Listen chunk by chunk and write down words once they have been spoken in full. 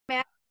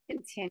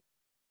continue.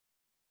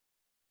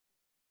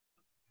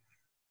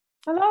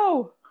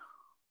 Hello.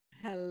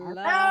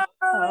 Hello.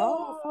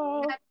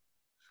 Oh.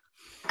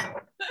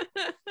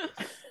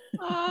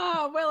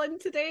 Well, in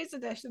today's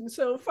edition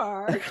so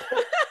far.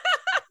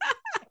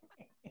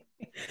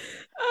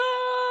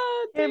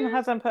 Kim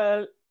hasn't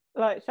put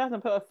she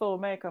hasn't put a full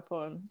makeup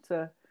on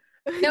to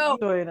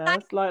join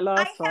us like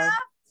last time.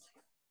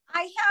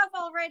 I have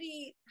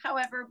already,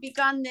 however,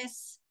 begun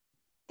this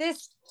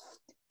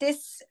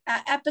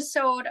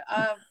episode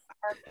of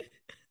our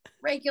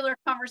regular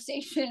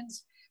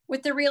conversations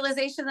with the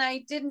realization that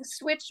I didn't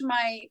switch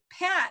my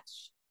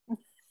patch.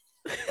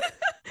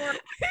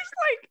 It's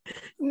like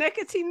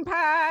nicotine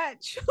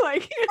patch,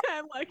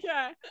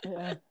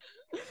 yeah.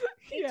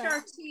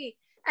 HRT,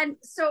 and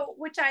so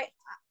which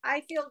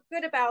I feel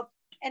good about,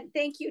 and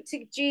thank you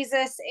to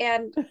Jesus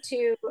and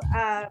to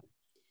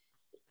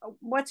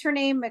what's her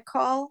name,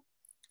 McCall?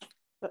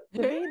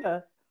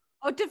 Davina.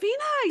 Oh,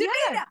 Davina,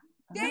 yeah.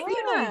 Thank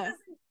you,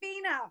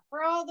 Davina,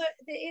 for all the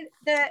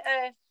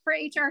for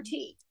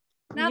HRT.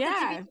 Not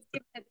that Davina's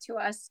given it to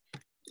us.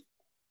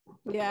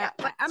 Yeah,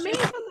 but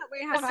amazing that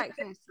we have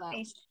access to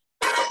that.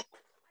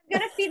 I'm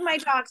gonna feed my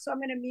dog, so I'm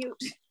gonna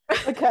mute.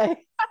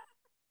 Okay.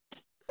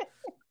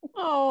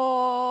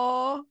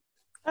 Oh,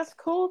 that's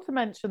cool to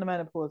mention the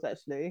menopause,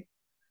 actually.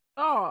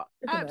 Oh,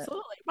 isn't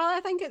absolutely it? Well, I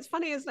think it's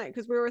funny, isn't it,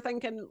 because we were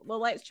thinking, well,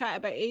 let's chat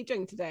about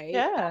aging today.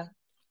 Yeah,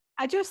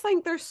 I just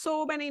think there's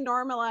so many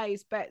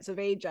normalized bits of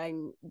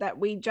aging that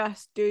we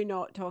just do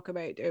not talk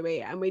about, do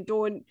we? And we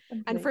don't,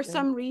 and for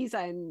some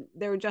reason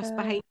they're just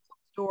behind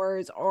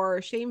doors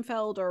or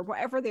shame-filled or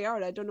whatever they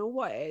are. I don't know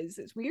what it is.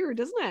 It's weird,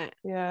 isn't it?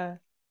 Yeah,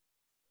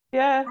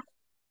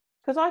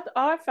 because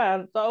I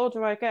found the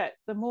older I get,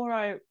 the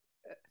more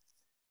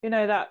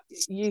that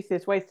youth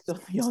is wasted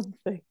on the young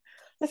thing.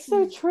 It's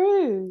so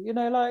true,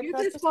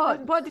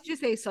 what did you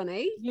say,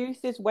 Sonny?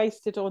 Youth is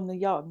wasted on the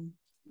young.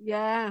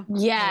 Yeah.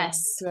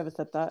 Yes. Whoever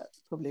said that,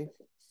 probably.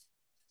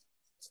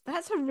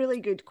 That's a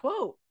really good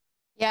quote.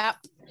 Yeah.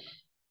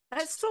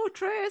 That's so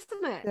true,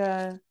 isn't it?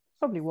 Yeah.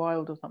 Probably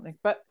Wild or something.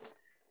 But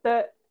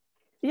and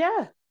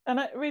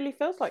it really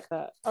feels like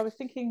that. I was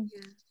thinking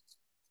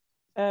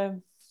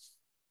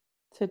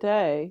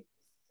today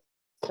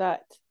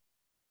that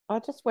I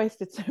just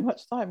wasted so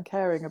much time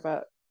caring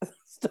about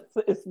stuff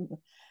that isn't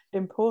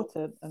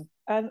important,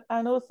 and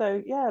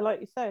also,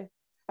 like you say,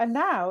 and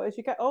now as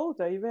you get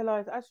older, you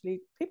realize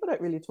actually people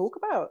don't really talk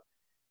about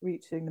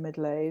reaching the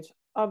middle age,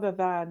 other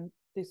than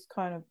this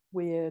kind of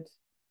weird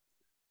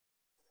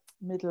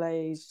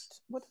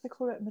middle-aged, what do they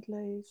call it,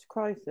 middle-aged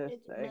crisis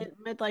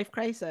midlife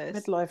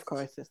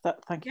crisis.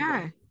 That, thank you.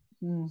 Yeah.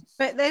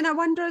 But then I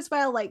wonder as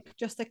well, like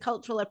just the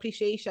cultural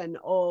appreciation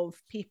of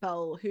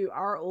people who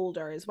are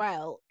older as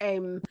well.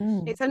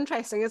 It's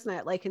interesting, isn't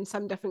it? Like in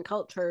some different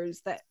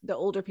cultures that the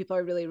older people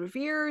are really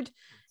revered.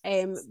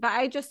 But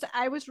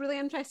I was really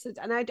interested,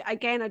 and I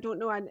don't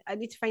know, I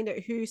need to find out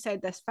who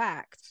said this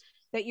fact,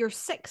 that your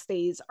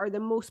 60s are the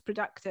most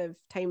productive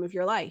time of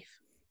your life.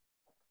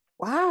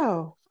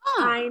 Wow.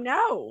 I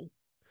know.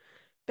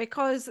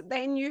 Because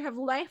then you have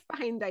left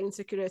behind the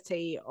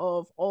insecurity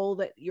of all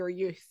that your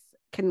youth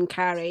can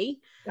carry.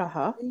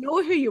 You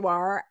know who you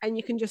are, and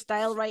you can just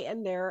dial right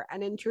in there,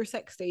 and into your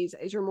 60s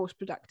is your most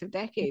productive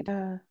decade.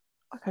 I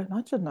can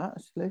imagine that,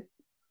 actually.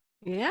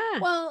 Yeah.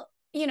 Well,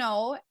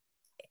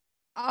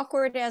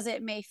 awkward as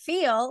it may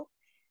feel,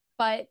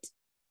 but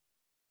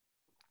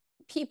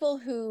people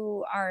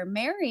who are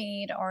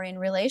married or in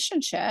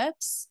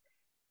relationships,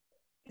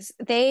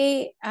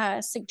 they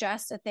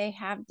suggest that they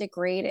have the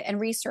great,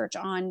 and research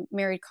on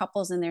married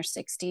couples in their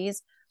 60s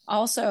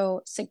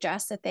also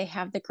suggests that they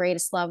have the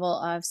greatest level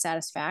of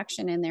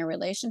satisfaction in their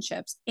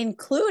relationships,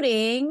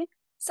 including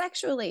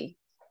sexually.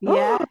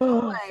 Yeah.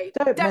 Don't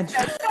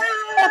mention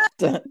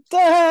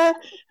They're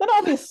not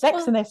having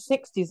sex in their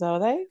 60s, are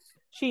they?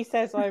 She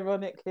says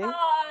ironically.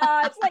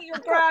 It's like your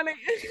granny.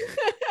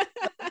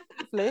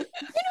 Isn't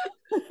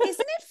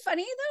it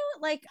funny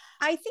though? Like,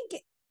 I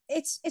think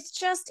it's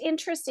just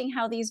interesting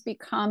how these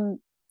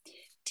become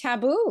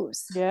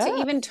taboos to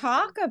even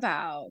talk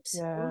about.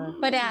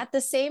 But at the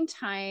same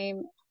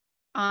time,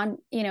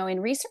 in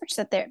research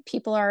that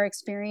people are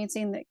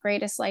experiencing the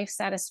greatest life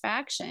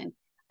satisfaction.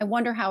 I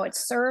wonder how it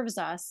serves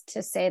us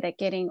to say that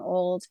getting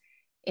old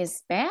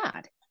is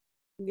bad.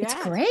 It's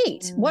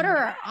great. What are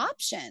our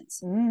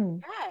options?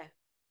 Yeah,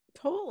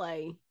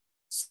 totally.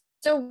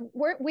 So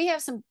we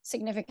have some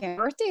significant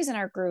birthdays in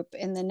our group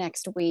in the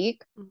next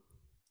week.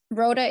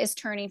 Rhoda is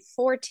turning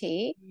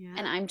 40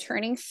 and I'm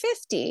turning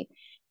 50.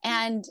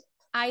 And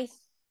I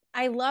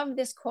love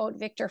this quote,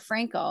 Viktor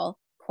Frankl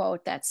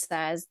quote, that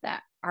says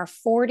that our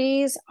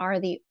 40s are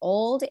the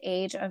old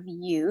age of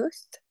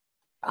youth.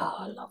 Oh,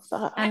 I love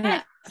that.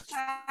 And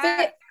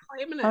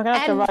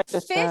and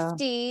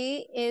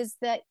 50 is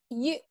that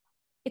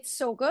it's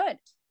so good.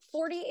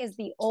 40 is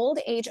the old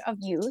age of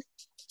youth.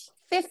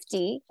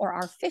 50, or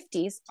our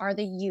 50s, are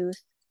the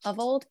youth of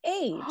old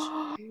age.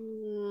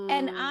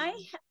 And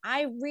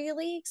I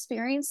really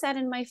experienced that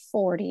in my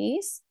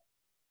 40s,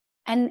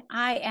 and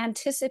I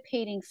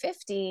anticipating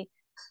 50.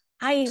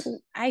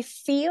 I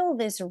feel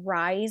this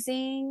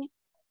rising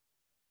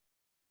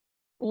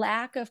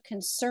lack of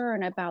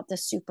concern about the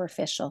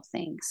superficial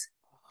things.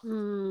 I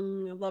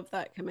love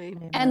that,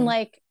 Camille. And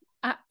like,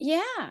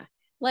 yeah,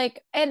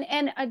 like,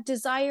 and a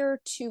desire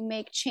to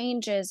make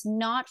changes,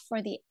 not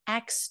for the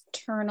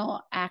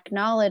external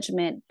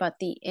acknowledgement, but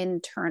the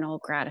internal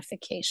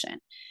gratification.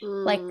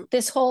 Like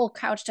this whole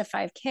Couch to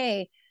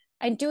 5K,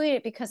 I'm doing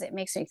it because it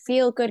makes me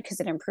feel good, because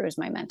it improves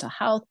my mental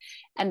health,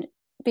 and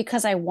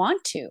because I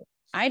want to.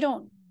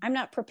 I'm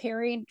not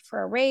preparing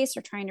for a race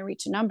or trying to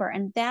reach a number.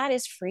 And that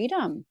is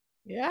freedom.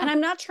 Yeah. And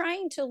I'm not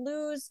trying to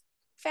lose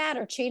fat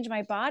or change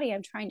my body.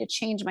 I'm trying to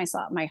change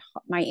myself, my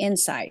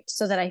inside,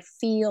 so that I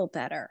feel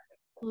better.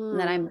 And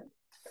that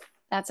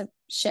that's a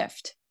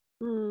shift.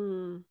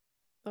 Love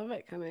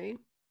it, Camille.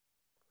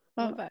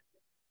 Love it.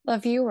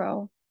 Love you,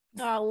 Ro.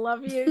 I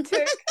love you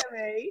too,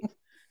 Camille.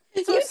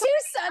 You too,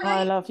 Sunny.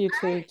 I love you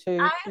too.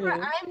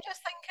 I'm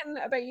just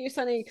thinking about you,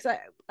 Sunny, because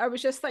I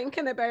was just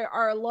thinking about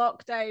our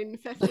lockdown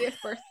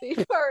 50th birthday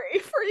party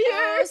for you.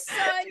 Oh,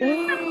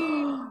 Sunny.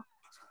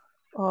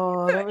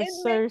 Oh, that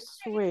was so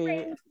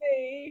sweet.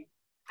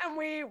 And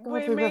we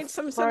made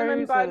some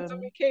cinnamon buns,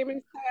 and we came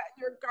and sat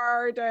in your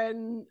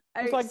garden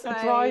outside. It was like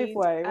the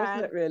driveway,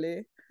 wasn't it,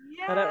 really?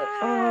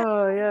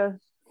 Yeah.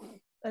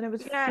 And it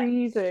was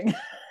freezing.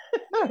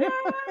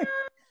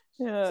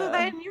 Yeah. So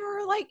then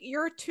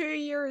you're 2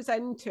 years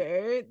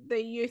into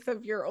the youth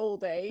of your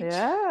old age.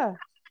 Yeah.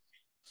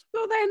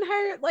 So then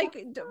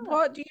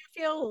what do you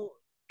feel,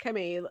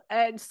 Kimmy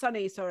and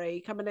Sunny,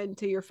 coming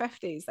into your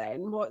 50s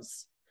then?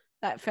 What's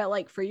that felt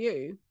like for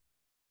you?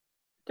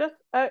 Just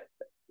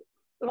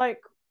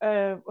like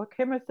what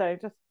Kim was saying,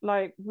 just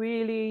like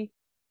really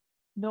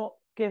not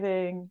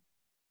giving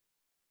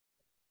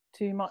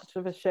too much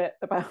of a shit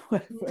about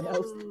what everyone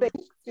else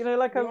thinks,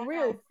 like a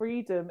real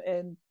freedom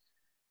in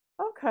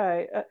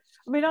okay. I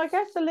mean, I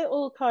guess a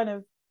little kind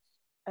of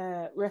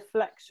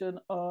reflection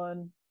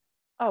on,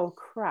 oh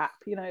crap,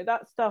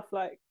 that stuff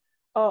like,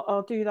 oh,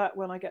 I'll do that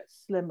when I get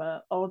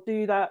slimmer. I'll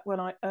do that when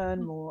I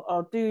earn more.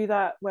 I'll do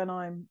that when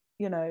I'm,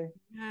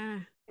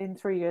 in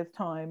 3 years'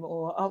 time,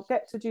 or I'll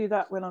get to do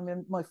that when I'm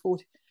in my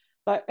 40s.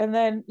 Like, and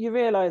then you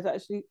realize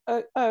actually,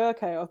 oh,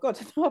 okay, I've got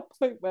to a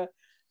point where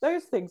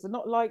those things are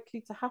not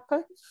likely to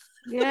happen.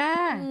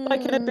 Yeah.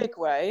 Like in a big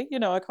way,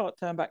 I can't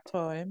turn back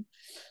time.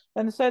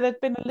 And so there's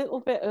been a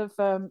little bit of,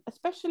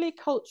 especially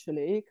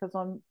culturally, because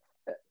I'm,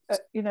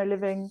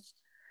 living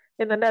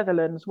in the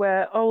Netherlands,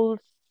 where old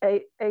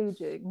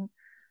aging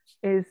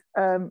is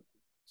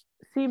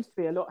seems to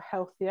be a lot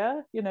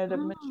healthier. The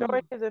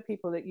majority of the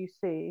people that you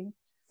see,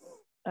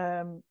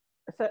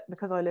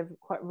 because I live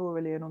quite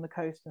rurally and on the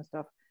coast and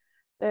stuff,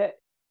 that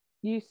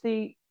you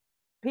see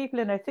people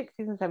in their 60s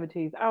and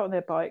 70s out on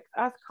their bikes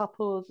as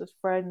couples, as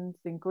friends,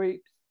 in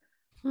groups.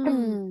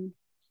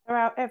 They're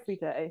out every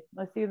day.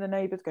 I see the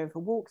neighbours going for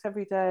walks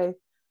every day,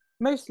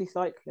 mostly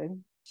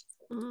cycling,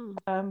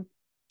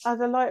 as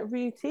a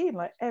routine,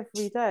 like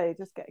every day,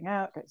 just getting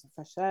out, getting some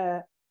fresh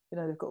air.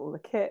 They've got all the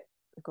kit,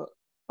 they've got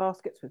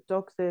baskets with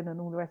dogs in and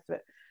all the rest of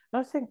it. And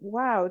I was thinking,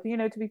 wow,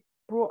 to be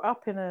brought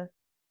up in a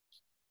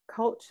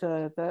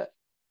culture that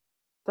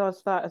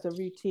does that as a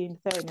routine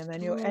thing, and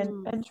then you're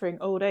entering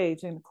old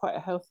age in quite a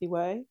healthy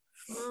way.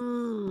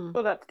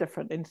 Well, that's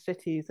different in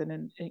cities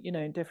and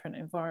in different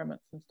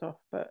environments and stuff,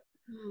 but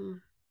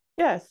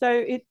yeah, so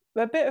it's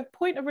a bit of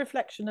point of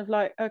reflection of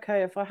like,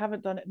 okay, if I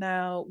haven't done it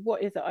now,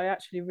 what is it I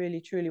actually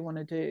really truly want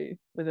to do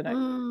with the next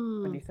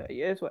 20, 30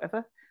 years,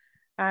 whatever.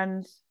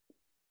 And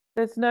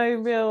there's no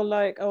real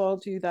like, oh, I'll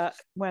do that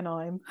when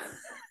I'm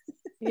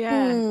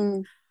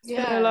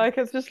like,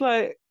 it's just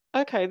like,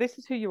 okay, this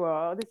is who you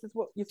are, this is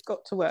what you've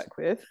got to work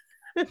with.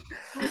 There's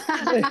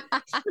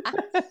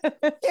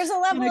a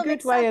level in a of good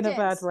acceptance. way and a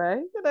bad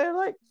way,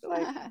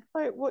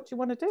 like what do you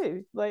want to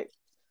do, like,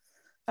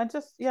 and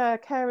just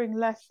caring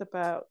less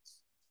about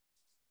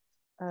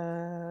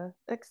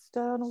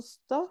external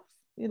stuff,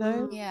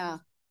 yeah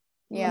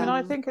I mean,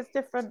 I think it's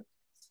different.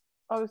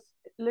 I was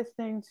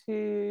listening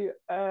to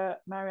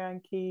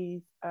Marianne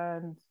Keyes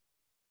and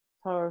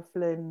Tara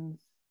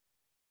Flynn's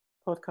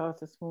podcast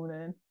this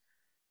morning.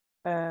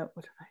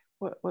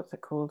 What's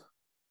it called?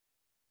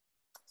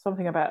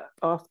 Something about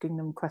asking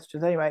them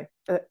questions. Anyway,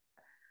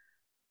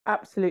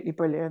 absolutely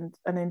brilliant.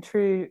 And in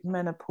true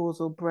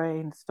menopausal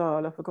brain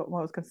style, I forgot what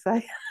I was going to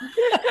say.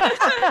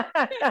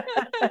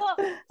 Well,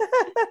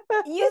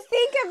 you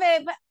think of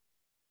it, but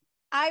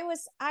I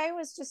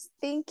was just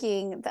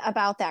thinking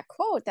about that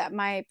quote that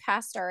my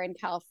pastor in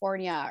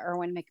California,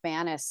 Erwin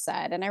McManus,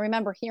 said. And I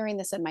remember hearing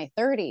this in my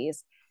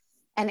 30s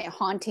and it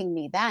haunting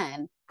me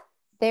then.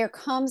 There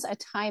comes a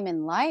time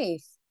in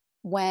life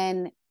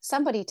when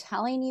somebody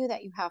telling you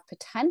that you have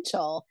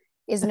potential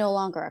is no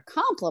longer a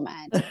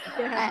compliment.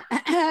 And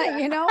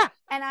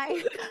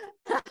I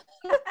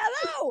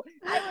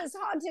was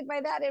haunted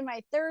by that in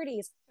my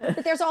 30s.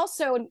 But there's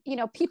also,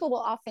 people will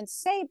often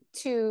say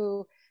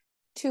to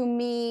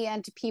me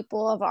and to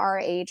people of our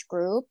age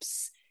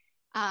groups,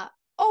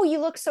 oh, you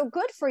look so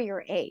good for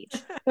your age.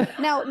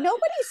 Now,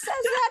 nobody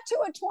says that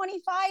to a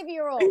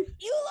 25-year-old.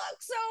 You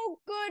look so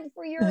good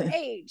for your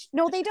age.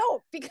 No, they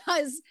don't,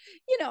 because,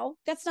 you know,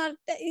 that's not,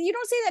 you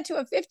don't say that to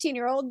a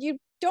 15-year-old. You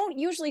don't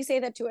usually say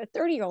that to a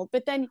 30-year-old,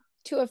 but then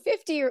to a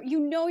 50, or, you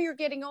know, you're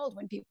getting old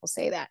when people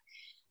say that.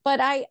 But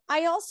I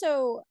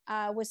also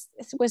was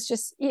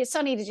just,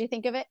 Sunny, did you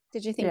think of it?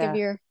 Did you think of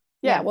your,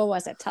 what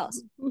was it? Tell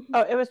us.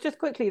 Oh, it was just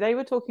quickly, they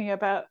were talking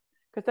about,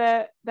 because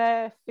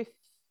they're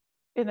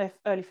in their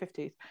early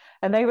 50s,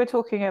 and they were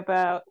talking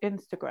about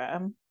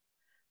Instagram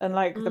and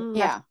like the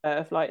pressure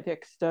of like the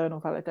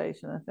external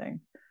validation and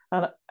things.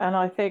 And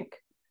I think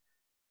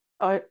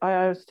I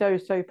was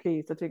so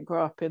pleased I didn't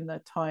grow up in the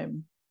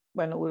time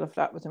when all of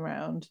that was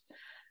around.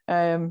 You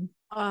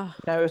know,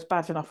 it was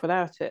bad enough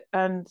without it.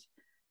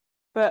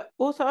 But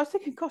also I was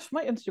thinking, gosh,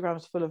 my Instagram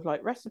is full of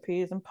like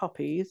recipes and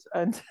puppies,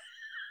 and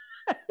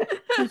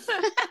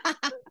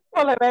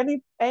follow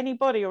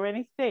anybody or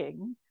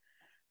anything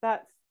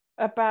that's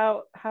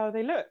about how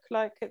they look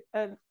like,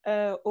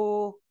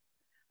 or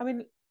I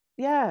mean,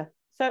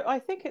 so I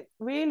think it's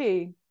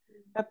really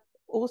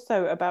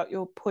also about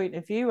your point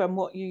of view and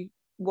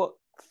what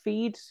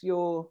feeds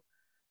your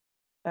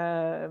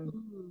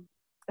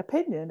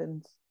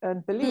opinion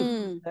and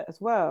belief as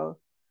well.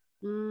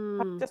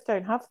 I just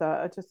don't have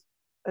that. I just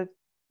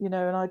you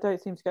know, and I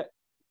don't seem to get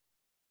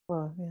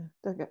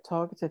don't get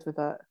targeted with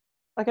that.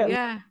 I get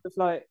lots of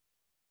like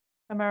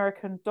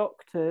American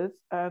doctors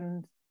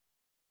and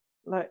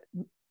like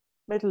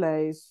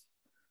middle-aged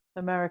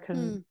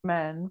American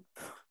men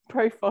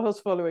profiles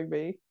following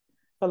me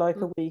for like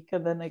a week,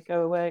 and then they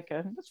go away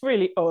again. That's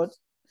really odd,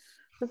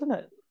 isn't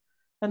it?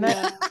 And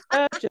they're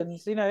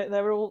surgeons, you know,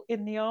 they're all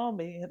in the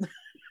army.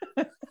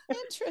 And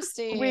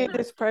interesting.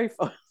 Weirdest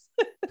profiles.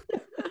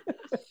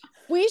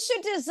 We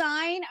should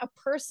design a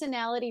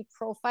personality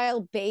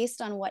profile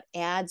based on what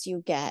ads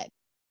you get.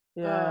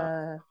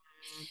 They're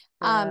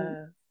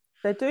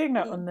doing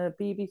that on the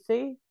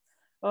BBC,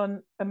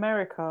 on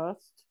Americast.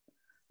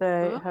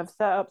 They have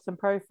set up some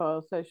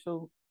profiles,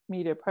 social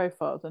media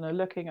profiles, and are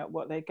looking at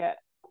what they get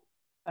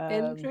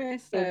in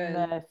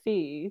their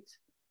feed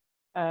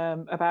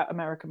about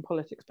American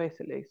politics,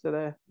 basically. So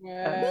they're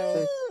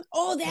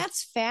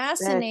that's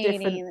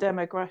fascinating.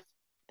 Different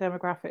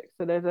demographics.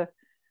 So there's a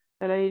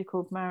lady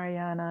called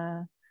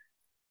Mariana.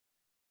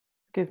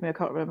 Give me, I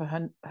can't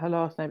remember her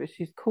last name, but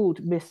she's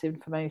called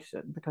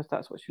Misinformation because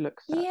that's what she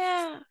looks at.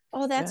 Yeah.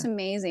 Oh, that's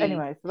amazing.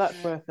 Anyway, so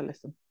that's worth a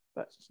listen.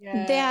 But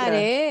that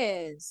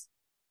is.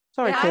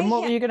 Sorry, Kim,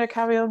 what were you going to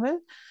carry on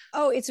with?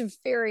 Oh, it's a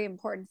very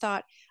important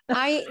thought.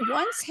 I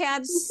once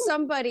had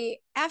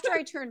somebody, after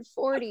I turned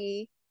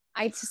 40,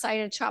 I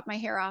decided to chop my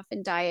hair off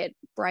and dye it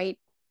bright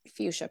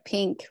fuchsia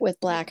pink with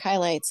black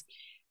highlights.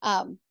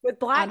 With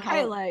black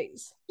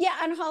highlights. Yeah,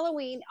 on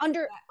Halloween,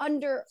 under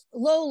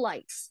low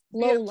lights.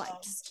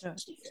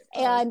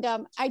 And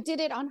I did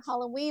it on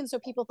Halloween, so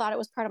people thought it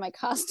was part of my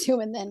costume,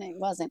 and then it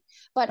wasn't.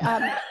 But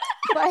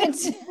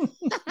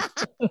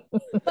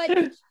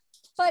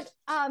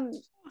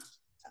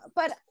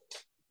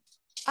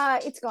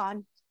it's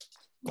gone.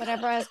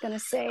 Whatever I was going to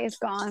say is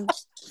gone.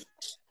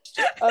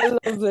 I love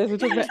this.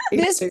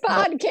 This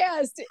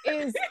podcast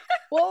is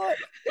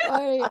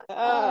it's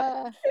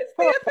the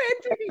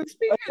authentic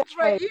experience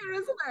right here,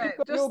 isn't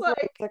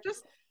it?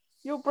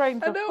 Your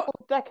brain's a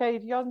full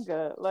decade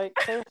younger. Like,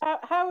 so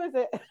how is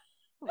it?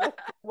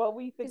 What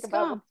we think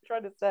about what we're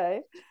trying to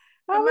say.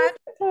 How is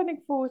it turning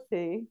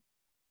 40?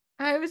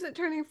 How is it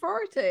turning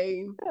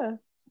 40? Yeah.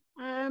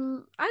 I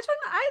don't know.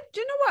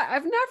 Do you know what?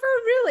 I've never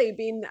really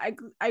been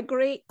a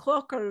great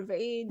clocker of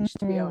age,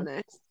 to be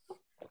honest.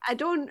 I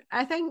don't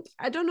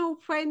know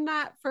when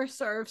that first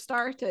sort of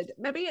started.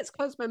 Maybe it's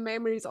because my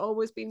memory's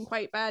always been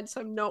quite bad,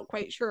 so I'm not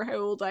quite sure how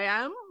old I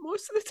am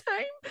most of the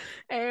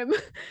time.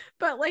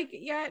 But like,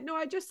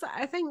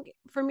 I think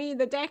for me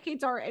the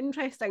decades are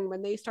interesting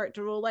when they start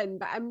to roll in,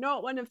 but I'm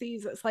not one of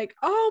these that's like,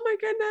 oh my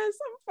goodness,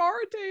 I'm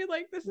 40,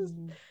 like this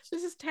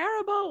is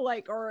terrible,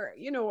 like, or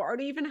you know, or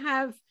even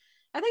have.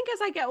 I think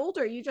as I get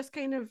older, you just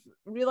kind of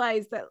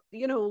realize that,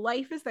 you know,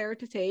 life is there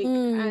to take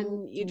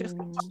and you just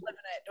keep living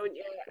it, don't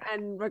you?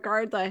 And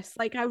regardless,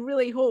 like, I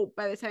really hope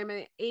by the time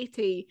I'm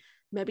 80,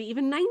 maybe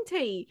even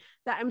 90,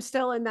 that I'm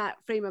still in that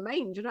frame of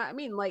mind. Do you know what I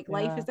mean? Like,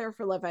 life is there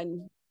for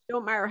living.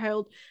 Don't matter how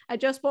old. I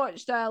just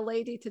watched a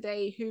lady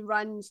today who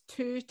runs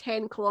 2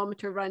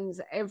 10-kilometer runs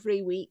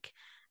every week,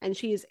 and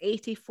she is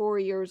 84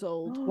 years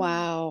old.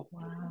 Wow.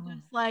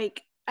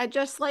 I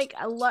just like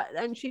a lot,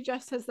 and she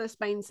just has this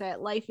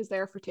mindset, life is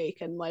there for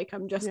taking, like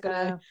I'm just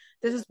gonna,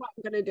 this is what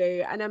I'm gonna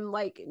do, and I'm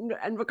like,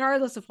 and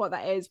regardless of what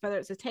that is, whether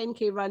it's a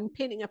 10k run,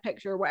 painting a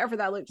picture, whatever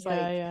that looks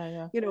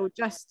you know,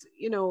 just,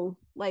 you know,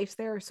 life's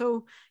there.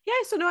 So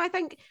no, I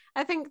think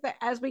that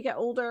as we get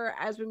older,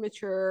 as we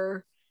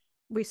mature,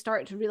 we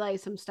start to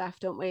realize some stuff,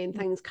 don't we, and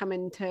things come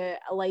into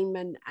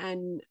alignment,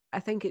 and I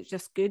think it's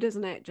just good,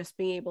 isn't it, just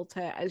being able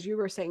to, as you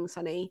were saying,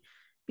 Sunny,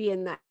 be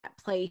in that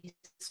place.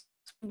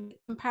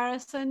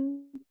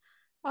 Comparison,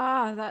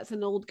 that's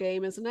an old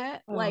game, isn't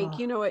it? Like,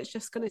 you know, it's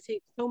just going to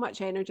take so much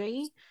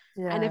energy,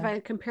 and if I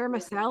compare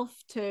myself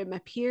to my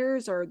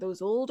peers or those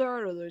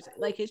older or those,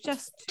 like, it's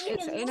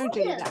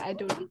energy that I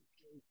don't need.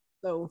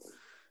 So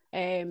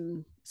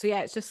So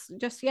yeah, it's just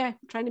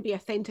trying to be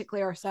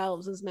authentically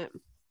ourselves, isn't it?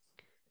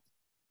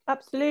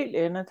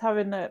 Absolutely. And it's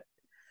having that,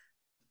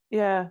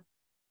 yeah.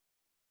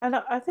 And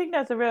I think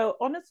there's a real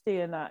honesty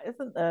in that,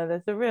 isn't there?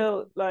 There's a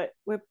real, like,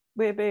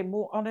 we're being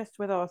more honest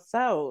with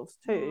ourselves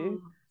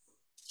too,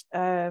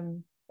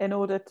 in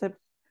order to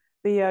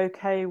be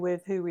okay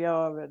with who we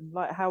are and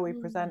like how we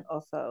present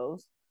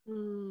ourselves.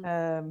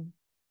 And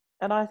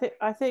I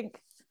think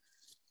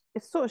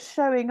it's sort of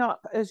showing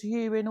up as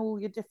you in all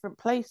your different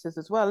places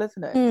as well,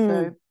 isn't it?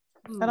 So,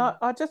 and I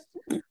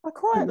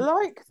quite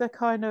like the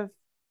kind of,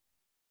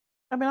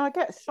 I mean, I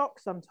get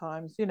shocked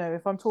sometimes, you know,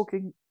 if I'm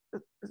talking,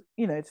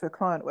 you know, to a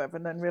client or whatever,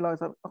 and then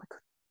realize I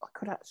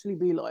could actually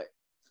be like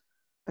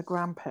a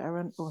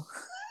grandparent or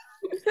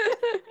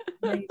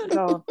maid of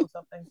aunt or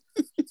something.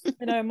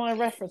 You know, my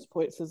reference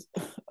points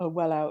are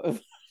well out of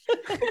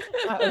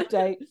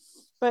date.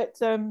 But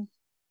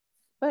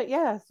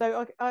yeah,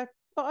 so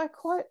I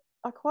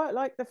quite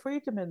like the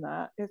freedom in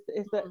that. Is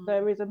that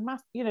there is a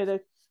mass, you know,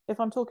 if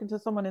I'm talking to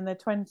someone in their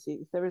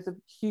 20s, there is a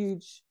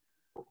huge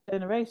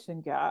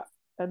generation gap,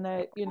 and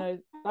they, you know,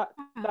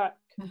 that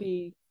can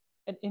be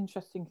an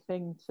interesting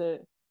thing to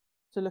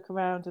look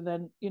around, and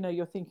then, you know,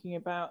 you're thinking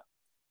about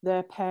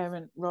their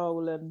parent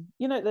role, and,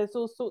 you know, there's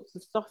all sorts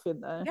of stuff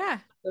in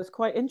there that's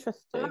quite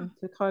interesting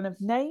to kind of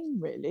name,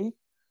 really,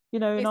 you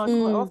know. And I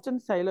quite often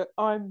say, look,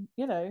 I'm,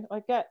 you know, I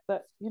get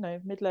that, you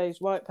know,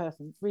 middle-aged white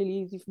person, it's really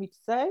easy for me to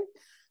say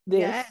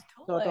this,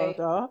 totally.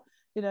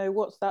 You know,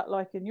 what's that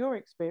like in your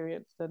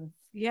experience, and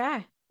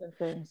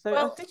things. So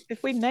well, I think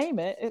if we name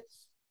it,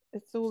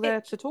 it's all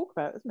there to talk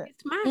about, isn't it?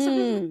 It's massive,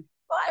 isn't it?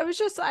 Well, I was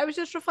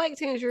just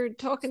reflecting as you're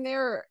talking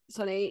there,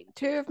 Sonny.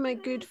 Two of my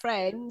good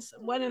friends,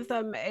 one of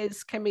them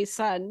is Kimmy's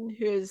son,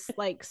 who is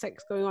like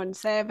 6 going on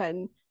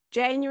 7.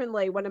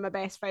 Genuinely one of my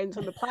best friends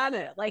on the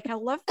planet. Like, I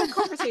love the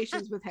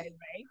conversations with him,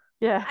 right?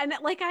 Yeah. And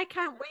like, I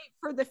can't wait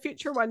for the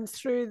future ones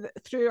through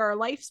our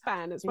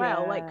lifespan as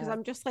well. Like, because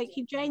I'm just like,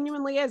 he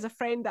genuinely is a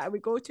friend that I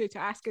would go to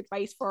ask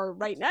advice for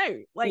right now.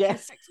 Like,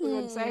 he's 6 going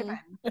on 7.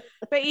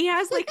 But he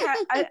has like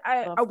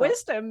a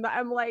wisdom that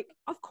I'm like,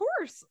 of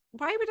course,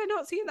 why would I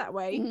not see it that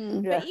way?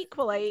 But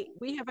equally,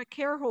 we have a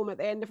care home at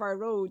the end of our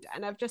road,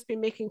 and I've just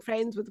been making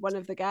friends with one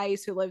of the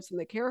guys who lives in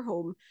the care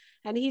home,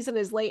 and he's in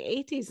his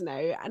late 80s now,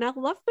 and I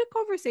love the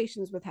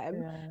conversations with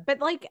him. But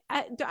like,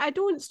 I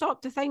don't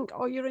stop to think,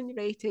 oh, you're in your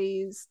 80s.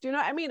 Do you know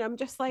what I mean? I'm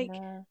just like,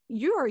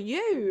 you are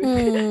you.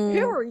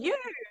 Who are you?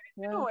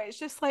 You know, it's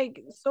just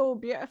like so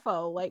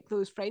beautiful, like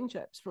those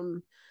friendships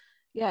from,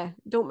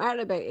 don't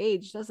matter about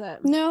age, does it?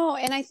 No,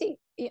 and I think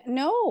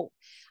no.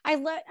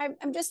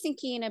 I'm just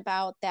thinking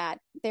about that.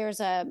 There's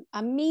a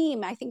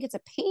meme. I think it's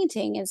a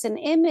painting. It's an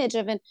image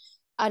of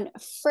an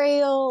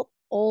frail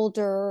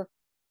older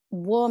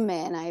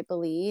woman, I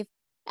believe,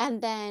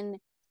 and then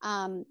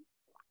in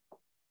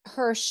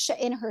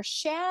her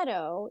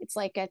shadow, it's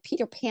like a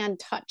Peter Pan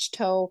touch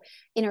toe.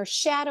 In her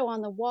shadow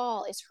on the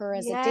wall is her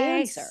as a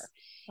dancer.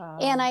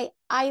 And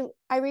I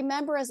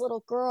remember as a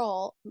little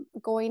girl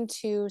going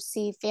to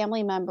see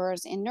family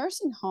members in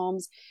nursing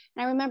homes.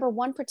 And I remember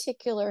one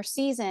particular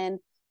season,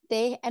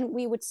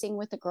 we would sing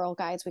with the Girl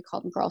Guides. We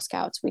called them Girl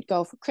Scouts. We'd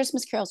go for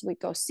Christmas carols. We'd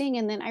go sing.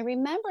 And then I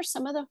remember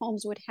some of the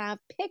homes would have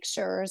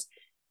pictures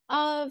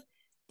of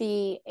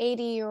the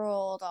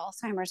 80-year-old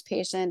Alzheimer's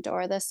patient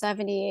or the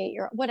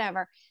 78-year-old,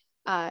 whatever,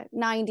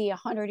 90,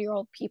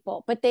 100-year-old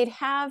people. But they'd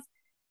have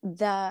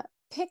the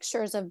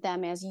pictures of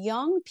them as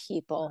young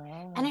people.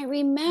 And I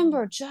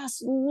remember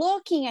just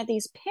looking at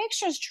these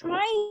pictures,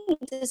 trying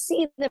to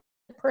see the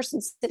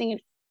person sitting in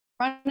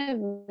front of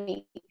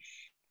me.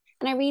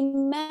 And I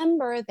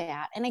remember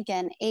that, and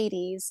again,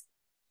 80s,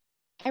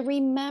 I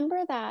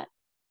remember that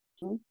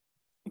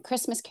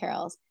Christmas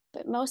carols,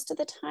 but most of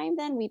the time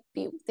then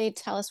they'd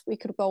tell us we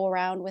could go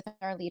around with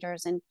our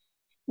leaders and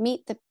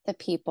meet the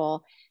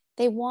people.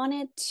 They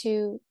wanted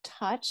to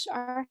touch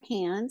our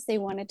hands. They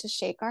wanted to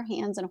shake our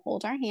hands and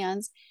hold our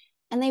hands.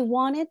 And they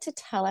wanted to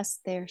tell us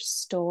their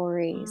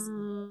stories.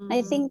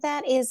 I think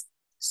that is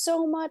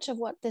so much of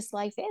what this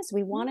life is.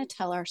 We want to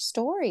tell our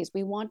stories.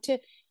 We want to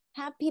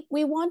have people,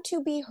 we want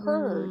to be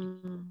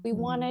heard. We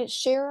want to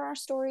share our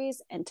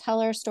stories and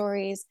tell our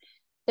stories.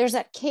 There's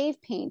that cave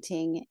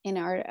painting in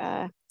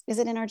our, is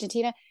it in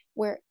Argentina?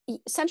 Where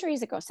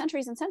centuries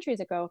and centuries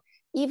ago,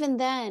 even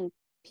then,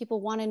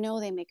 people want to know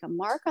they make a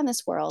mark on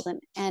this world.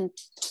 And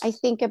I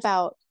think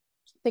about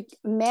the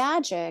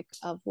magic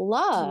of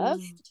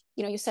love.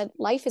 You know, you said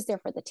life is there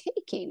for the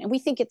taking, and we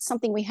think it's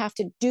something we have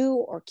to do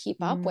or keep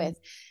up with.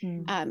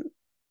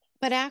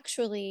 But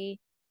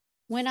actually,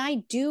 when I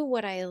do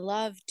what I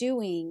love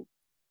doing,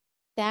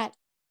 that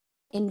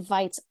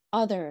invites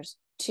others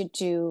to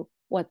do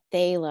what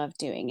they love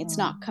doing. It's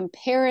not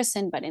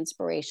comparison, but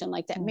inspiration,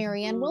 like that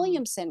Marianne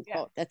Williamson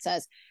quote that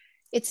says,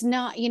 it's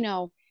not, you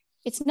know,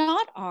 it's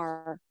not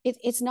our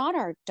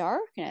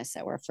darkness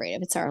that we're afraid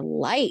of. It's our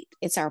light.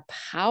 It's our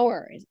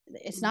power.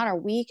 It's not our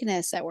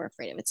weakness that we're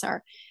afraid of. It's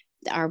our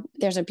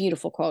there's a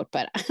beautiful quote,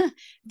 but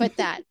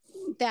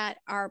that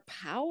our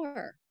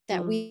power,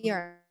 that we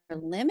are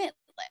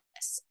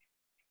limitless.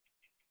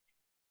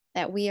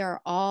 that we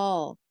are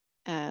all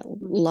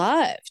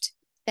loved,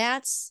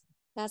 that's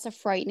a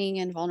frightening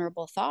and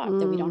vulnerable thought,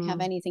 that we don't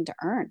have anything to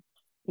earn,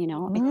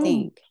 I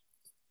think.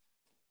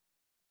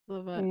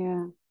 Love it.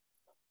 Yeah.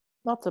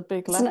 That's a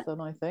big lesson,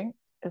 I think,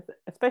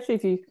 especially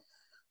if you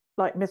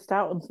like missed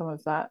out on some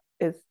of that,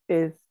 is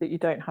that you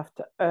don't have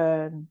to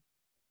earn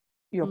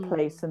your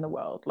place in the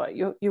world. Like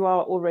you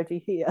are already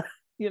here,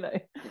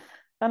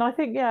 And I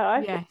think,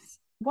 think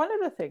one of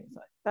the things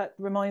that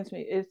reminds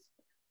me is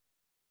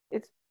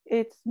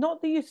it's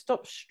not that you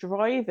stop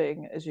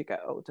striving as you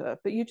get older,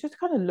 but you just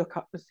kind of look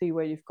up to see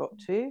where you've got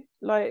to.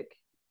 Like,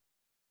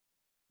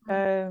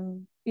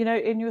 in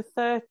your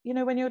third,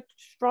 when you're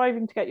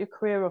striving to get your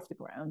career off the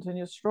ground and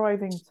you're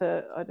striving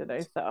to, I don't know,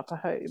 set up a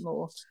home,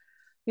 or,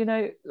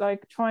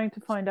 like trying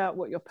to find out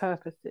what your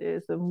purpose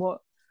is and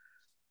what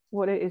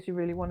it is you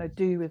really want to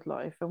do with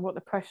life, and what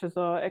the pressures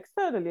are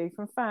externally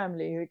from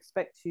family who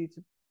expect you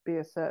to be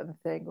a certain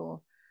thing or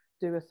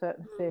do a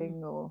certain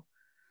thing, or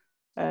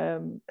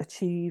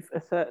achieve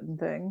a certain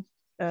thing,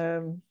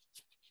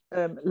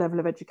 level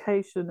of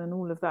education and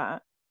all of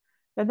that.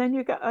 And then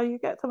you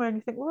get somewhere and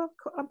you think, well,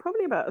 I'm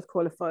probably about as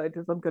qualified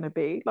as I'm going to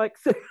be. Like,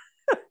 so,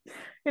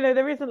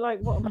 there isn't like,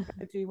 what am I going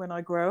to do when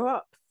I grow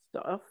up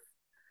stuff.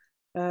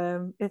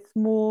 It's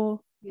more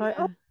like,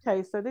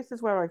 okay, so this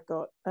is where I've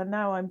got, and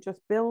now I'm just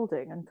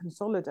building and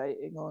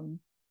consolidating on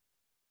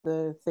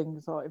the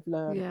things that I've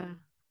learned. Yeah.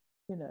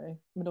 I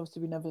mean,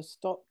 obviously we never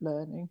stop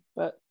learning,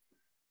 but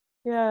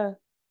yeah,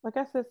 I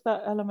guess it's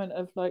that element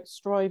of like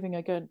striving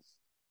against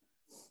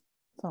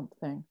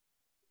something.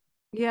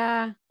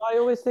 Yeah. I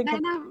always think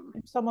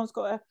if someone's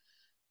got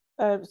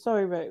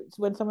sorry, Rose,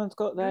 when someone's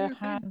got their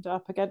hand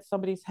up against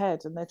somebody's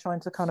head and they're trying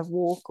to kind of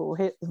walk or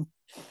hit them,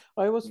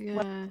 I always when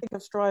I think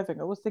of striving,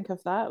 I always think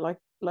of that, like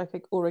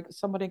or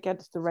somebody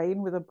against the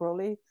rain with a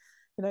brolly,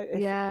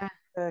 Yeah.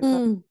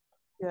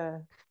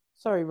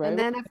 Sorry, Rose. And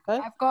then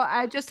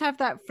I just have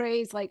that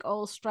phrase, like,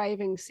 all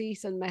striving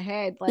cease, in my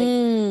head, like,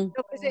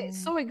 because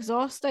it's so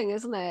exhausting,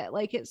 isn't it?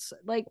 Like, it's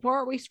like, what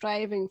are we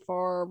striving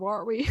for? What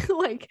are we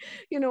like,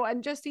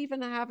 and just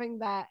even having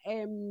that,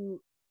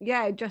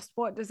 just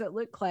what does it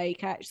look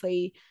like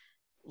actually,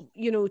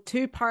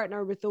 to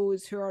partner with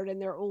those who are in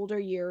their older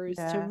years,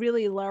 to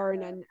really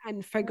learn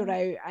and figure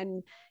out,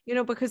 and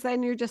because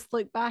then you just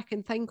look back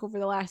and think over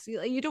the last,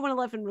 you don't want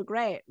to live in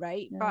regret,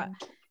 right? But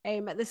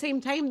at the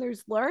same time,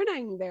 there's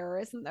learning there,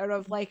 isn't there,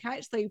 of like,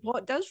 actually,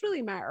 what does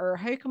really matter?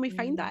 How can we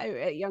find that out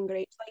at a younger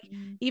age? Like,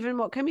 even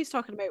what Kimmy's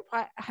talking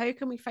about, how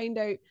can we find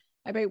out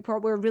about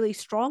what we're really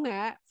strong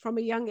at from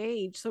a young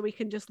age, so we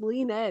can just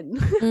lean in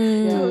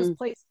to those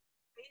places.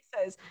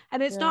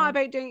 And it's not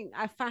about doing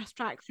a fast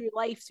track through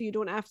life so you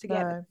don't have to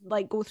get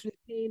like go through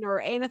the pain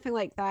or anything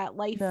like that.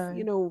 Life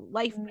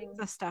life brings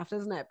us stuff,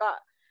 doesn't it? But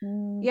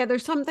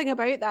there's something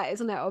about that,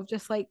 isn't it, of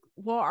just like,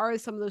 what are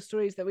some of those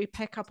stories that we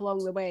pick up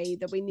along the way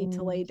that we need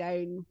to lay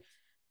down,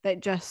 that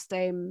just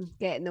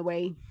get in the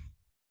way.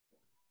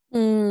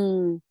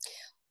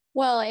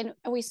 Well, and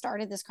we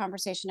started this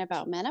conversation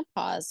about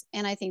menopause,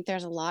 and I think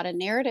there's a lot of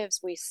narratives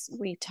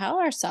we tell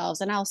ourselves,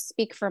 and I'll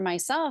speak for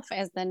myself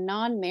as the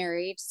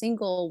non-married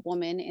single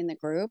woman in the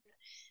group,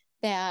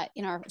 that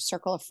in our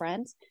circle of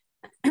friends,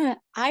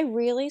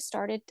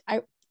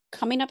 I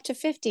coming up to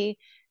 50,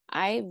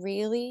 I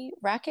really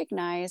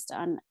recognized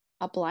on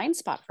a blind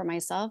spot for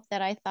myself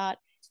that I thought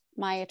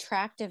my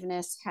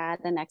attractiveness had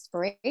an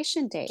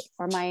expiration date,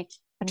 or my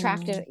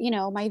attractive,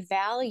 my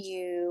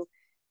value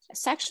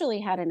sexually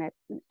had an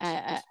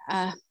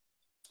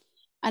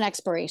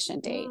expiration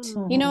date.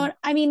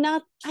 I mean,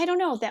 I don't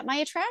know, that my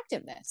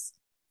attractiveness,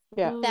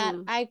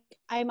 that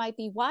I might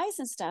be wise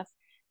and stuff,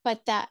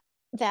 but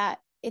that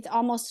it's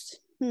almost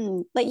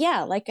who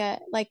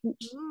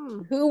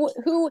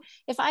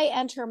if I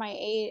enter my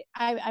age,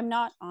 I'm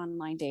not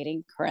online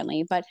dating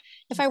currently, but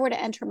if I were to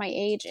enter my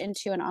age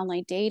into an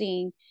online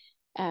dating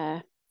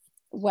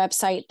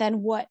website,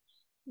 then what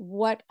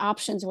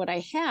options would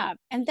I have?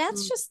 And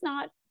that's just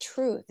not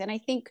truth. And I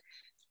think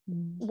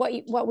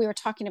what we were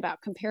talking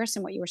about,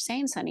 comparison, what you were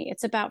saying, Sunny,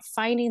 it's about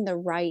finding the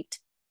right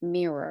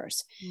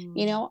mirrors.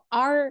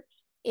 Our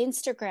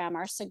Instagram,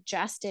 our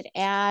suggested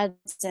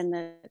ads, and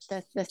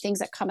the things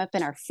that come up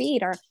in our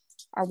feed are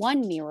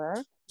one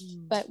mirror,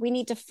 but we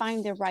need to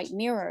find the right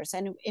mirrors.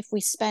 And if we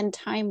spend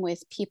time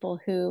with people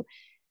who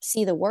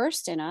see the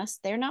worst in us,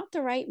 they're not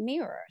the right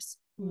mirrors.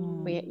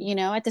 We,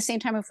 at the same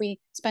time, if we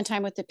spend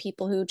time with the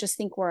people who just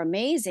think we're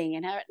amazing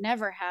and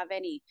never have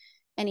any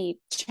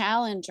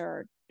challenge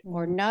or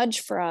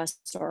nudge for us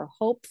or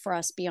hope for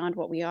us beyond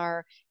what we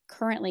are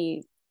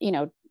currently,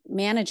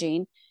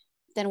 managing,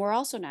 then we're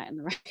also not in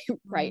the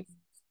right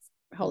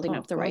holding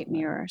up the right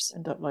mirrors.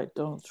 End up like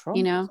Donald Trump.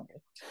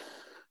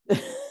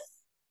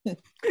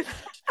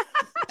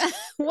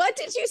 What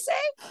did you say?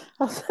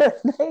 I said,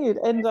 no, you'd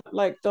end up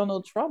like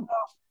Donald Trump.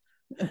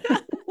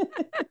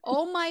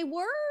 Oh my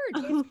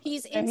word!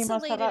 He's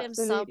insulated he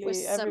himself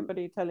with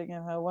everybody telling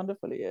him how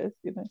wonderful he is.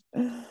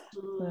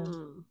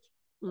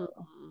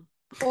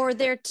 or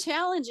they're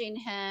challenging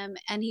him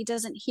and he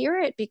doesn't hear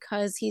it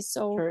because he's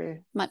so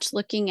much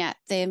looking at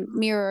the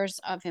mirrors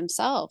of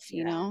himself,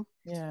 you know?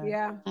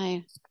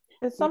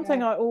 It's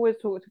something I always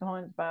talk to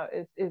clients about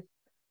is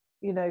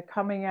you know,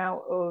 coming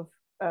out of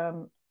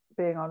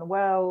being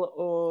unwell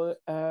or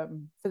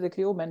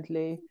physically or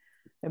mentally,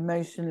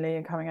 emotionally,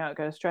 and coming out,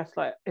 go stressed.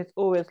 Like, it's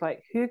always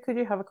like, who could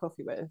you have a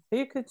coffee with?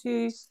 Who could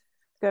you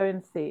go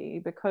and see?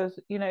 Because,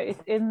 you know,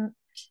 it's in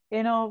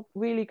our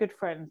really good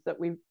friends that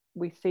we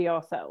see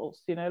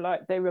ourselves, you know,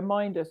 like they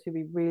remind us who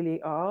we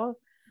really are.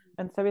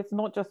 And so it's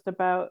not just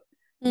about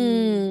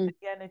the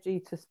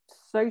energy to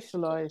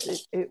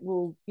socialize. It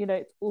will, you know,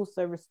 it's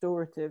also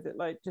restorative. It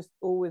like just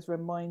always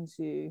reminds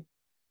you,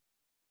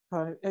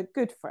 kind of a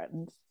good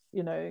friend,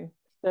 you know,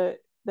 that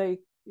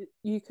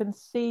you can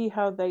see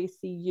how they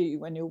see you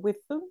when you're with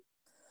them.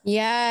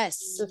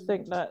 Yes. I just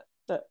think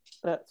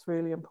that's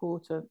really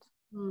important.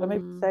 But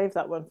maybe save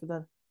that one for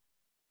the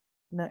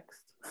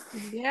next.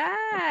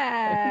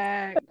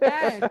 Yeah.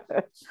 So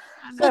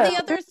the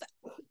other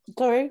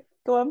sorry,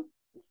 go on.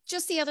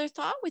 Just the other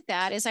thought with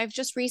that is I've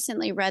just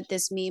recently read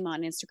this meme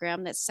on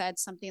Instagram that said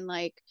something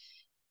like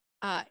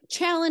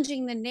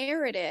challenging the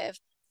narrative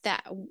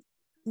that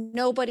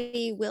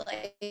nobody will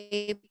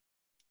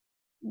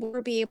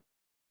be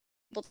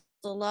able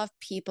to love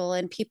people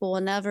and people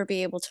will never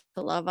be able to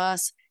love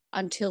us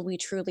until we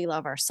truly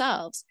love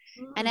ourselves.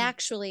 And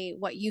actually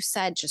what you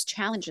said just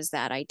challenges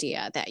that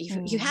idea that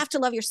you have to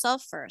love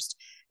yourself first.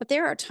 But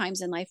there are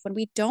times in life when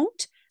we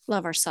don't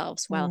love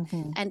ourselves well,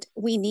 and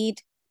we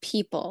need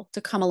people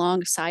to come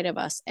alongside of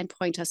us and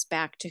point us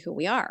back to who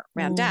we are.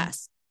 Ram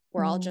Dass,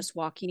 we're all just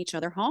walking each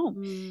other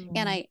home.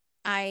 And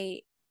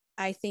I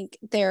think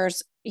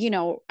there's, you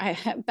know,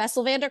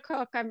 Bessel van der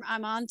Kolk,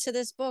 I'm on to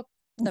this book,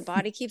 The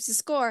Body Keeps the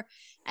Score.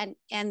 And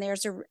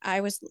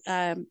I was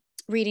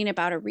reading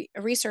about a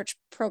research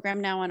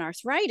program now on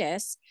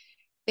arthritis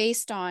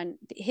based on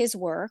his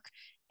work.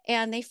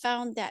 And they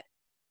found that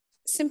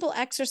simple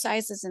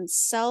exercises and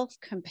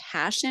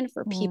self-compassion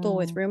for people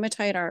with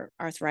rheumatoid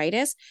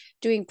arthritis,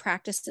 doing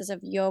practices of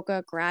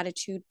yoga,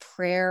 gratitude,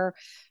 prayer,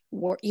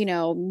 you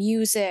know,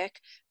 music,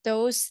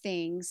 those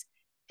things,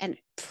 and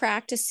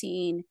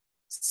practicing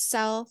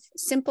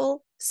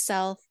simple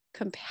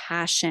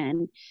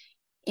self-compassion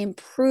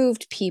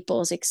improved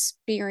people's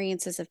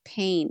experiences of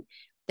pain.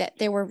 That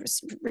there were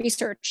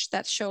research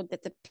that showed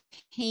that the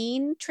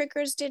pain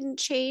triggers didn't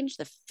change,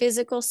 the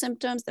physical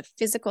symptoms, the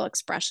physical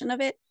expression of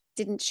it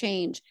didn't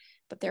change,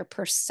 but their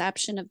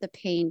perception of the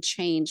pain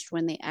changed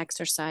when they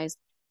exercised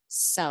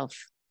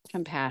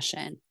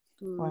self-compassion.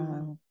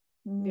 Wow.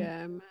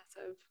 Yeah,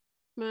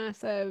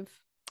 massive.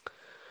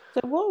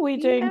 So what are we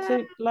doing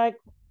to, like,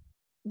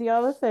 the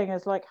other thing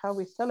is like how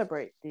we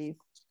celebrate these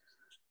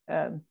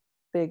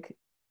big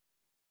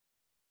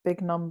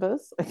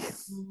numbers.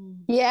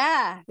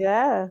 Yeah.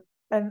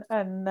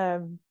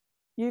 And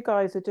you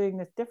guys are doing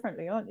this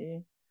differently, aren't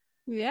you?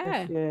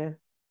 Yeah. This year.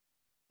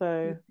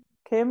 So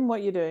Kim, what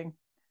are you doing?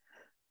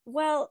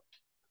 Well,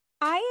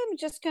 I am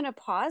just going to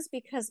pause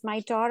because my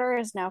daughter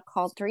has now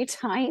called 3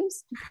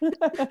 times.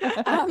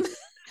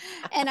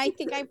 And I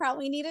think I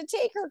probably need to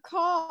take her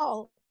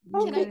call.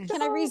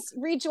 Can I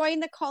rejoin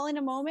the call in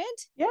a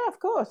moment? Yeah, of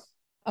course.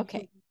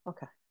 Okay.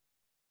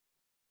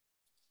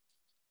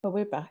 Well,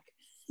 we're back.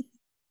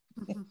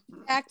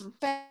 Back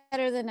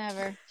better than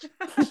ever.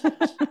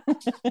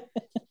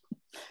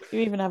 You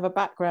even have a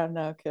background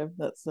now, Kim.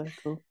 That's so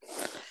cool.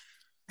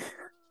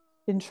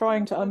 In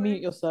trying to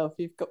unmute yourself,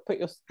 you've got put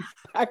your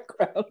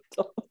background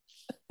on.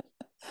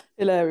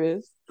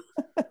 Hilarious.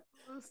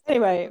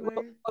 Anyway,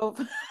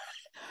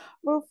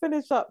 we'll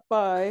finish up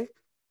by,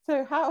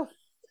 so how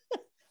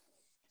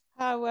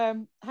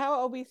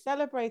are we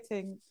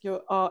celebrating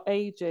our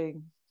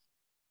aging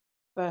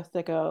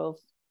birthday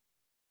girls?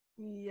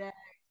 Yeah.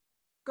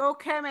 Go,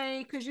 Kimmy,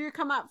 because you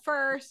come up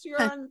first. You're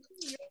this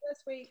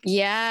week.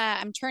 Yeah,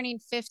 I'm turning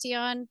 50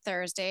 on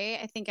Thursday.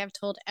 I think I've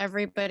told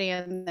everybody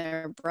and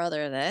their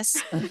brother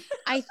this.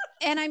 I'm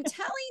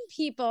telling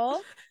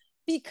people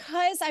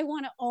because I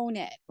want to own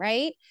it,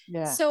 right?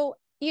 Yeah. So,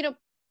 you know,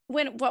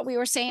 what we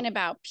were saying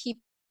about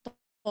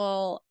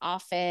people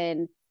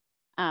often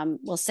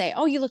will say,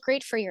 "Oh, you look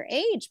great for your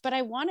age," but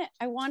I want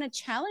to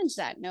challenge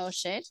that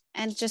notion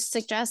and just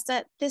suggest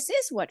that this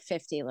is what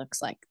 50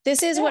 looks like.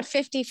 This is what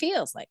 50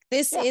 feels like.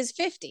 This is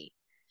 50.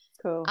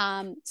 Cool.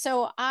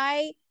 So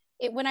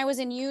when I was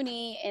in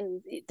uni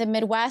in the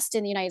Midwest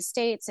in the United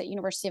States at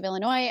University of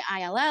Illinois,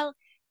 ILL,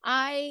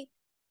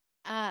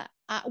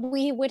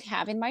 we would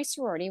have in my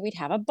sorority, we'd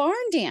have a barn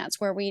dance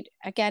where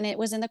it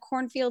was in the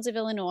cornfields of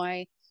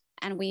Illinois,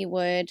 and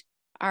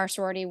our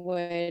sorority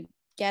would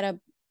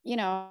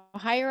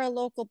hire a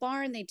local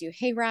barn. They do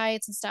hay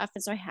rides and stuff.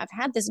 And so I have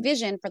had this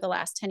vision for the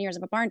last 10 years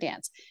of a barn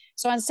dance.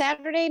 So on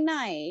Saturday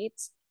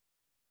night,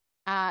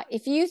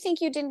 if you think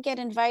you didn't get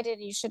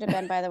invited, you should have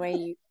been, by the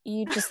way,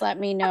 you just let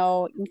me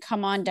know and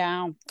come on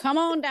down.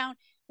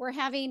 We're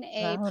having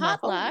a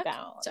potluck.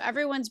 So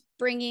everyone's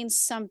bringing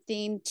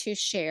something to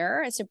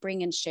share. It's a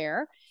bring and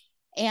share.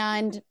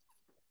 And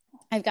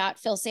I've got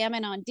Phil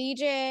Salmon on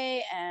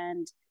DJ,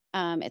 and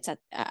it's at,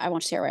 I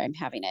won't share where I'm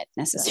having it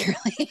necessarily.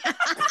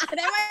 That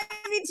might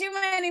be too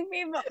many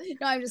people.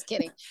 No, I'm just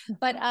kidding.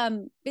 But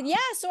yeah,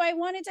 so I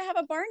wanted to have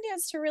a barn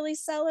dance to really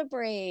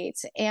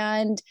celebrate,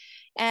 and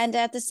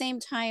at the same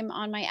time,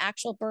 on my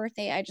actual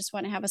birthday, I just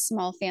want to have a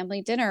small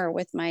family dinner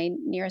with my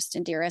nearest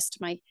and dearest.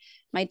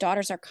 My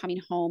daughters are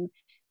coming home.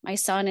 My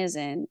son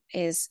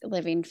is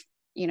living,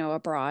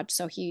 abroad,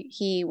 so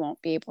he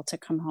won't be able to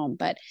come home,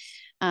 but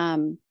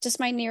just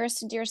my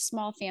nearest and dearest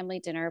small family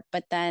dinner,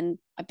 but then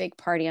a big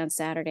party on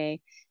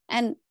Saturday.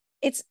 And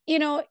it's,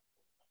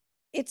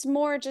 it's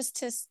more just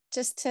to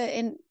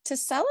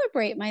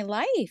celebrate my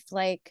life.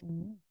 Like,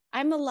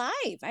 I'm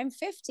alive. I'm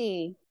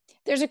 50.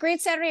 There's a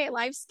great Saturday Night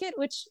Live skit,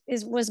 which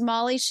was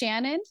Molly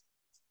Shannon.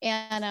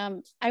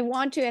 And I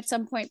want to at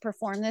some point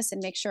perform this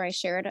and make sure I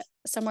share it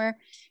somewhere,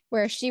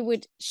 where she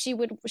was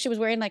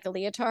wearing like a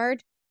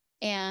leotard,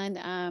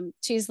 and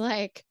she's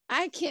like,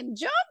 I can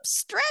jump,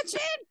 stretch,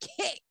 and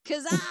kick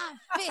because I'm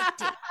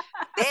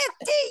 50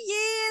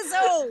 years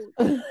old.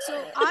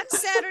 So on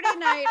Saturday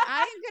night,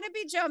 I am going to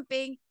be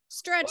jumping,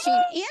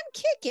 stretching, and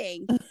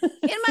kicking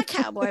in my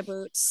cowboy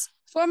boots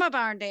for my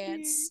barn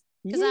dance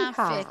because I'm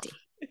 50.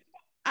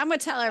 I'm going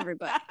to tell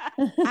everybody.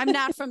 I'm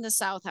not from the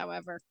South,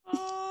 however.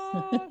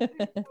 Oh,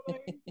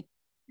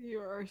 you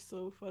are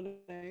so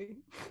funny.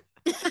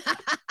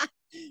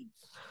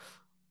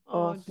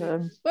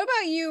 Awesome. What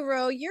about you,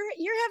 Ro? You're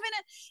having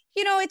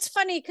a, it's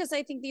funny because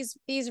I think these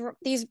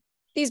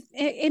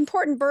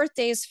important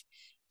birthdays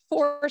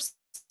force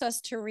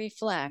us to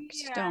reflect,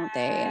 don't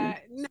they?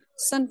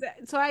 And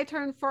so I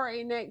turn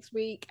 40 next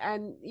week,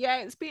 and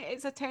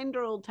it's a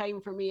tender old time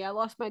for me. I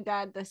lost my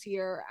dad this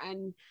year,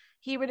 and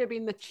he would have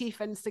been the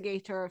chief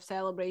instigator of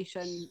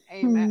celebration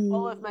at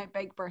all of my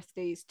big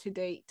birthdays to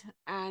date.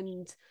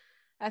 And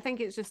I think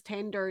it's just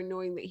tender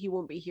knowing that he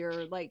won't be here,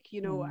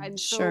 and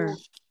so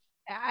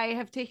I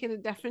have taken a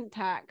different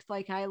tact.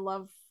 Like, I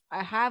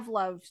have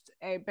loved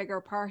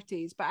bigger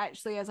parties, but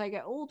actually as I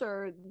get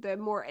older, the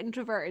more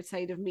introverted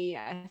side of me,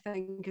 I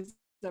think, is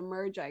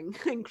emerging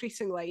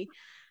increasingly.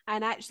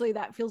 And actually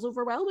that feels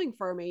overwhelming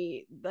for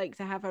me, like,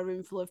 to have a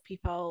room full of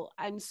people.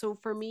 And so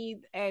for me,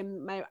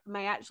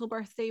 my actual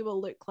birthday will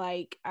look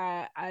like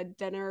a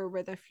dinner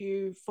with a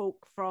few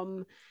folk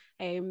from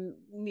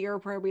near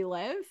where we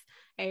live,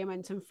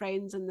 and some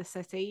friends in the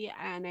city.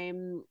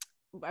 And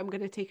I'm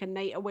going to take a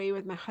night away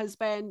with my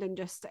husband and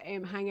just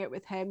hang out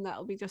with him.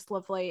 That'll be just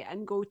lovely.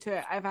 And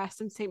I've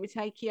asked him to take me to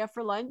IKEA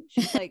for lunch.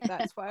 Like,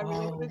 that's what I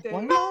really want to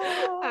do.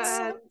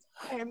 Wow.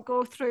 And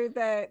go through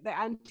the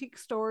antique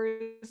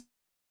stores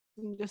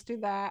and just do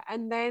that.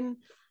 And then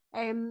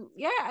and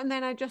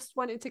then I just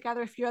wanted to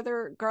gather a few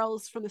other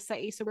girls from the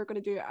city, so we're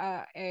going to do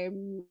a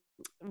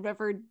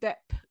river dip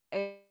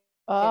at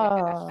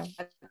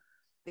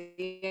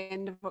the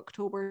end of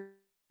October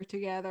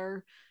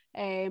together.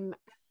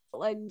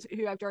 Lind,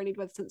 who I've journeyed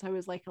with since I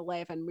was like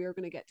 11, we were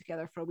going to get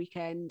together for a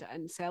weekend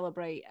and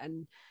celebrate,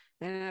 and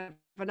then I have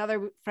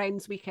another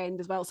friends weekend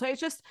as well. So it's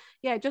just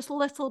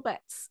little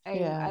bits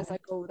as I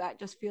go. That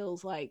just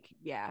feels like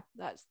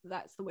that's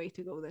the way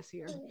to go this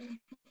year.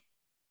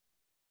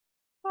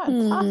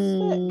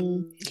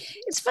 Fantastic.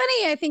 It's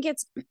funny. I think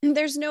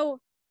there's no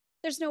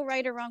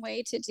right or wrong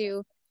way to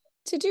do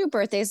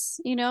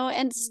birthdays,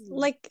 and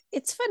like,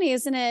 it's funny,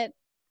 isn't it?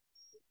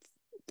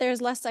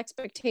 There's less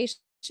expectation.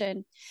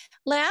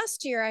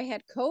 Last year I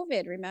had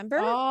COVID, remember?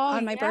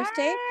 On my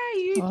birthday.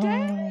 You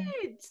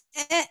did.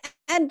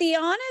 And the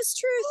honest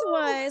truth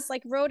was,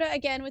 like, Rhoda,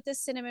 again with the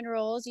cinnamon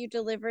rolls, you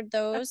delivered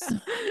those.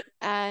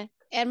 And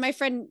my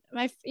friend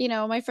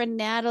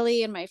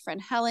Natalie and my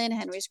friend Helen,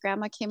 Henry's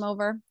grandma, came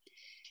over.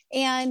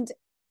 And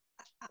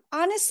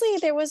honestly,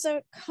 there was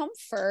a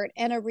comfort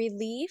and a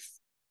relief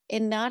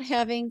in not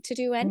having to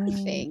do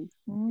anything.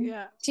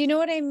 Yeah. Do you know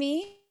what I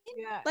mean?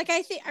 Yeah. Like,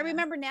 I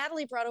remember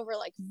Natalie brought over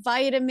like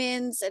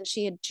vitamins, and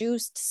she had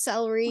juiced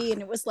celery,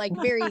 and it was like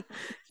very,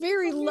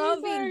 very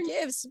loving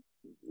gifts.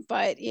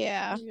 But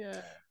yeah,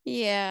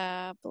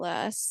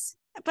 bless.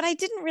 But I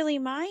didn't really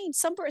mind.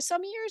 Some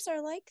years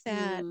are like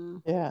that.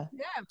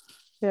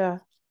 Yeah.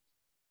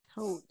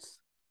 Totes.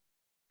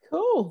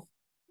 Cool.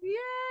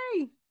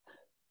 Yay.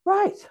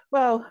 Right.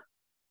 Well,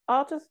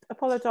 I'll just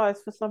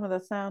apologize for some of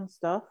the sound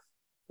stuff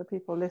for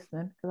people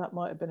listening, because that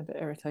might have been a bit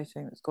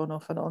irritating. It's gone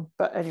off and on.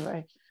 But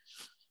anyway,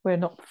 we're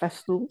not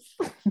professionals.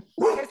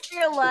 It's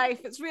real life.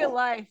 It's real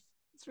life.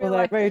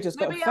 Although Ray just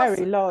got a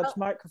very large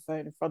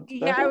microphone in front of her.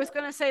 Yeah, I was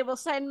going to say, we'll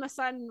send my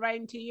son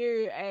round to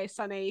you,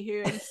 Sunny,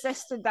 who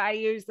insisted that I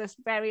use this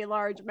very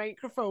large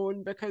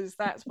microphone because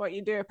that's what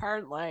you do,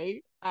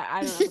 apparently.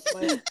 I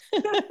don't know.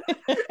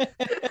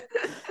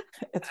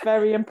 It's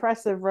very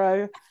impressive,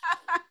 Ro.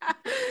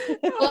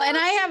 Well, and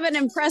I have an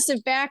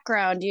impressive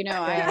background,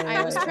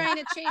 I was trying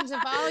to change the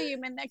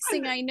volume, and next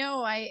thing I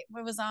know, I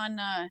was on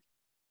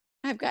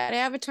I've got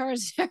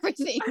avatars and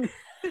everything.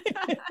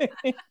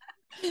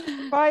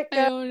 Right, I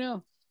don't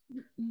know.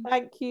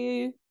 Thank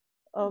you.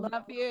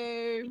 Love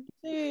you.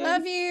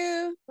 Love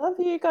you. Love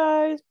you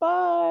guys.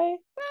 Bye.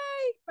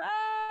 Bye.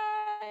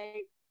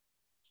 Bye.